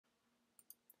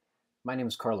My name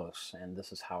is Carlos, and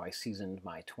this is how I seasoned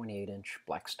my 28-inch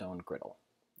Blackstone griddle.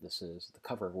 This is the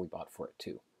cover we bought for it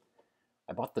too.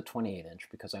 I bought the 28-inch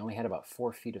because I only had about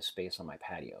 4 feet of space on my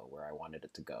patio where I wanted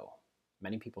it to go.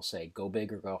 Many people say go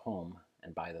big or go home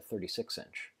and buy the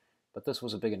 36-inch, but this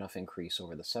was a big enough increase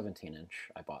over the 17-inch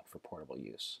I bought for portable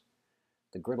use.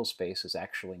 The griddle space is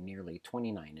actually nearly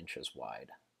 29 inches wide.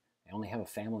 I only have a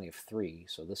family of 3,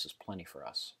 so this is plenty for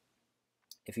us.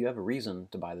 If you have a reason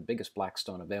to buy the biggest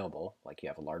Blackstone available, like you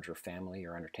have a larger family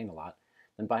or entertain a lot,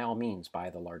 then by all means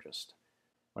buy the largest.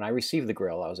 When I received the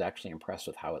grill, I was actually impressed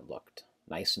with how it looked,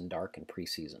 nice and dark and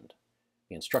pre-seasoned.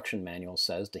 The instruction manual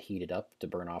says to heat it up to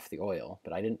burn off the oil,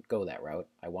 but I didn't go that route.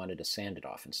 I wanted to sand it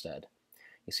off instead.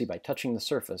 You see, by touching the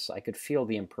surface, I could feel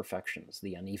the imperfections,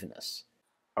 the unevenness.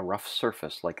 A rough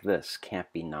surface like this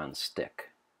can't be non-stick.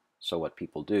 So what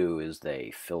people do is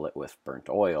they fill it with burnt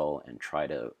oil and try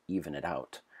to even it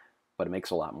out. But it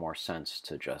makes a lot more sense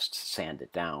to just sand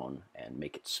it down and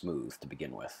make it smooth to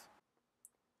begin with.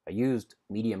 I used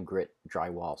medium grit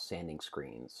drywall sanding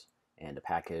screens and a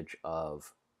package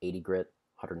of 80 grit,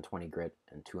 120 grit,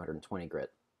 and 220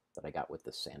 grit that I got with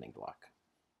this sanding block.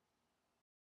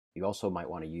 You also might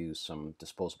want to use some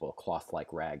disposable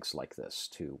cloth-like rags like this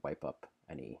to wipe up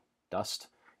any dust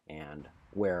and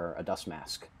wear a dust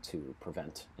mask to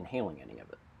prevent inhaling any of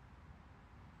it.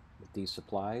 With these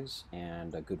supplies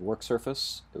and a good work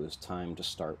surface, it was time to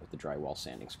start with the drywall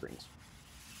sanding screens.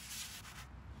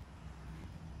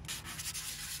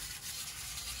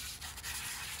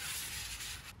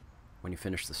 When you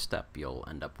finish the step, you'll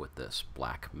end up with this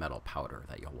black metal powder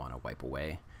that you'll want to wipe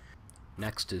away.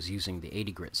 Next is using the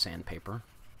 80 grit sandpaper.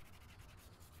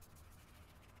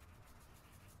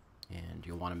 And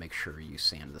you'll want to make sure you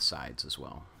sand the sides as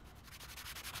well.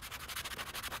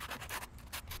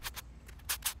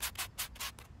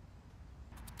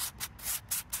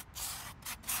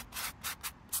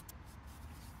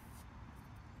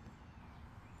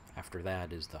 After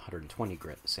that is the 120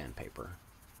 grit sandpaper.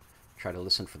 Try to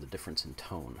listen for the difference in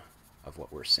tone of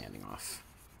what we're sanding off.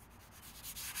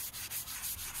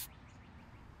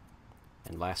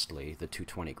 And lastly, the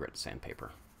 220 grit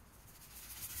sandpaper.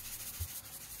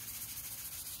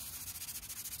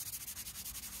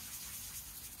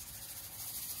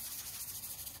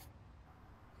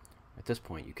 At this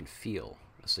point, you can feel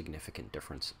a significant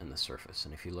difference in the surface,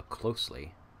 and if you look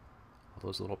closely, all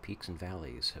those little peaks and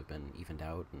valleys have been evened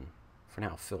out and, for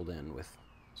now, filled in with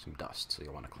some dust, so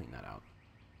you'll want to clean that out.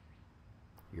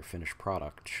 Your finished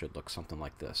product should look something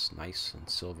like this, nice and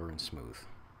silver and smooth.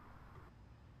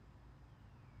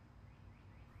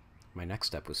 My next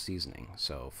step was seasoning,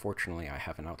 so fortunately I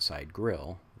have an outside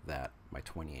grill that my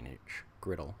 28-inch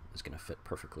griddle is going to fit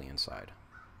perfectly inside.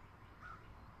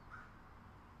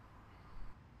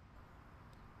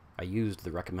 I used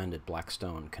the recommended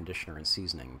Blackstone conditioner and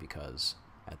seasoning because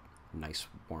at nice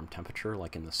warm temperature,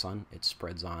 like in the sun, it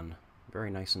spreads on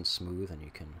very nice and smooth, and you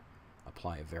can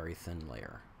apply a very thin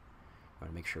layer. You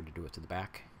want to make sure to do it to the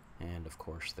back and, of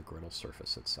course, the griddle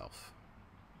surface itself.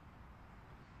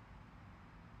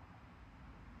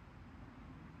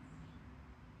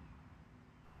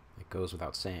 It goes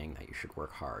without saying that you should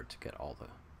work hard to get all the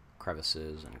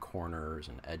crevices and corners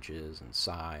and edges and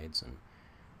sides and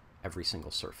every single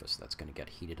surface that's going to get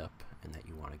heated up and that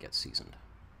you want to get seasoned.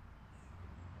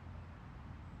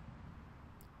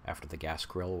 After the gas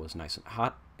grill was nice and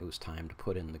hot, it was time to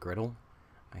put in the griddle.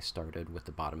 I started with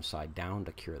the bottom side down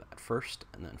to cure that first,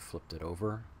 and then flipped it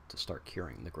over to start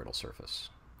curing the griddle surface.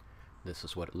 This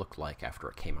is what it looked like after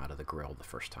it came out of the grill the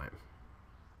first time.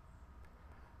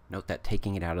 Note that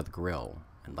taking it out of the grill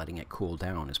and letting it cool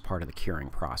down is part of the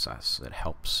curing process. It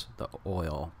helps the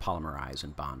oil polymerize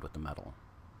and bond with the metal.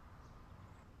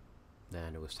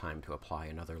 Then it was time to apply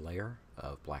another layer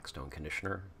of Blackstone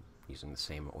conditioner using the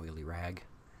same oily rag,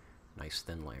 nice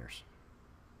thin layers.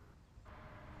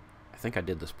 I think I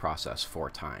did this process 4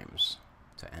 times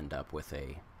to end up with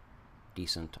a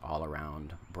decent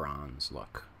all-around bronze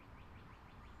look.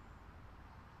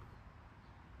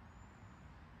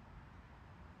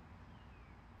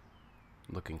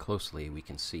 Looking closely, we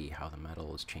can see how the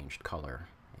metal has changed color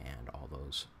and all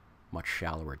those much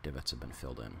shallower divots have been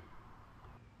filled in.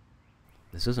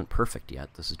 This isn't perfect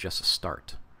yet, this is just a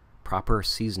start. Proper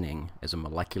seasoning is a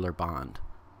molecular bond,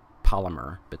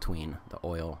 polymer between the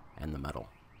oil and the metal.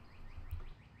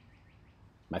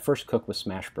 My first cook was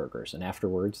smash burgers, and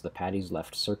afterwards the patties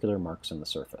left circular marks on the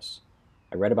surface.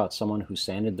 I read about someone who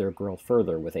sanded their grill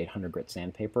further with 800 grit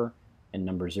sandpaper and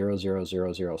number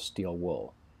 0000 steel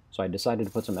wool, so I decided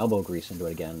to put some elbow grease into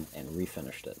it again and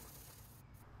refinished it.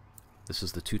 This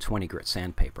is the 220 grit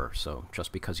sandpaper, so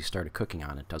just because you started cooking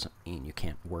on it doesn't mean you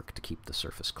can't work to keep the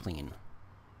surface clean.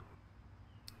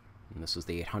 And this is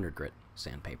the 800 grit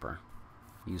sandpaper.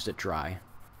 Used it dry,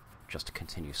 just to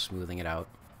continue smoothing it out,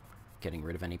 getting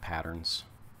rid of any patterns,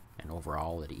 and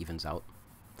overall it evens out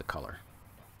the color.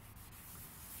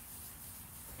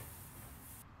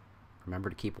 Remember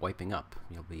to keep wiping up.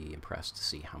 You'll be impressed to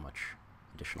see how much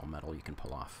additional metal you can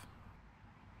pull off.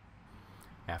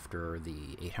 After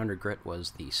the 800 grit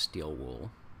was the steel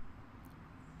wool.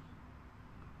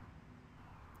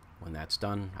 When that's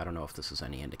done, I don't know if this is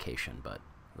any indication, but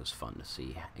it was fun to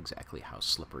see exactly how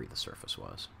slippery the surface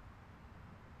was.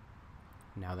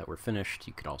 Now that we're finished,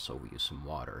 you could also use some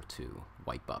water to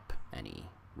wipe up any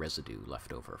residue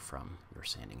left over from your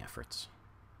sanding efforts.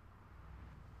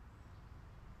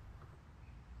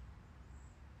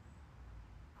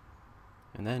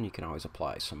 And then you can always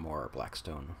apply some more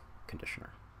Blackstone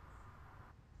conditioner.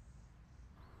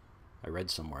 I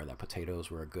read somewhere that potatoes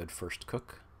were a good first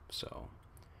cook, so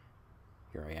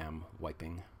here I am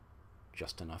wiping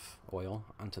just enough oil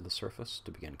onto the surface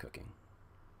to begin cooking.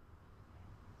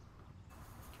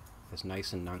 As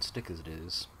nice and non-stick as it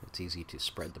is, it's easy to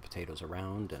spread the potatoes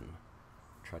around and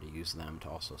try to use them to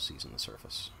also season the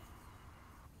surface.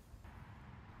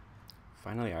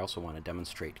 Finally, I also want to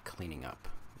demonstrate cleaning up.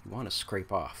 You want to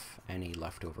scrape off any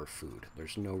leftover food.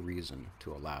 There's no reason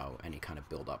to allow any kind of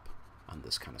buildup on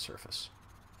this kind of surface.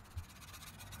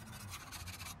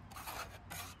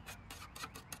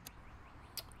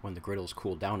 When the griddles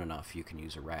cool down enough, you can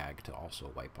use a rag to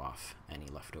also wipe off any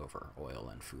leftover oil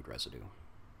and food residue.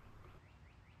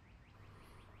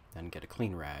 Then get a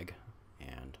clean rag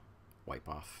and wipe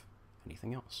off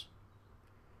anything else.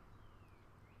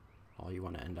 All you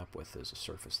want to end up with is a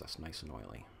surface that's nice and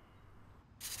oily.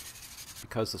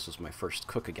 Because this was my first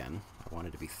cook again, I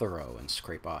wanted to be thorough and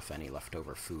scrape off any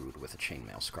leftover food with a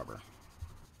chainmail scrubber.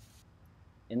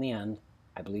 In the end,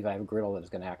 I believe I have a griddle that is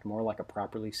going to act more like a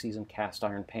properly seasoned cast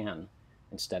iron pan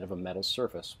instead of a metal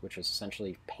surface, which is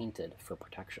essentially painted for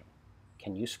protection.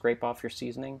 Can you scrape off your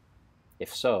seasoning?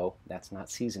 If so, that's not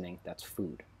seasoning, that's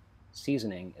food.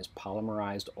 Seasoning is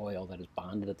polymerized oil that is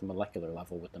bonded at the molecular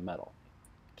level with the metal.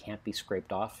 It can't be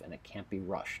scraped off and it can't be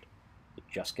rushed. It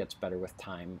just gets better with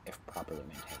time if properly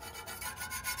maintained.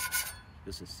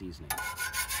 This is seasoning.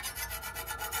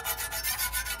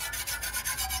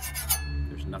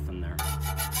 There's nothing there.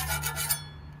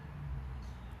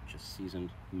 Just seasoned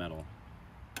metal.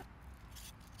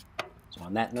 So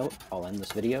on that note, I'll end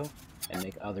this video and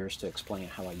make others to explain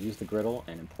how I use the griddle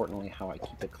and importantly how I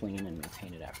keep it clean and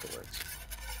maintain it afterwards.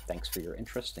 Thanks for your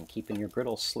interest in keeping your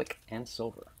griddle slick and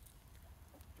silver.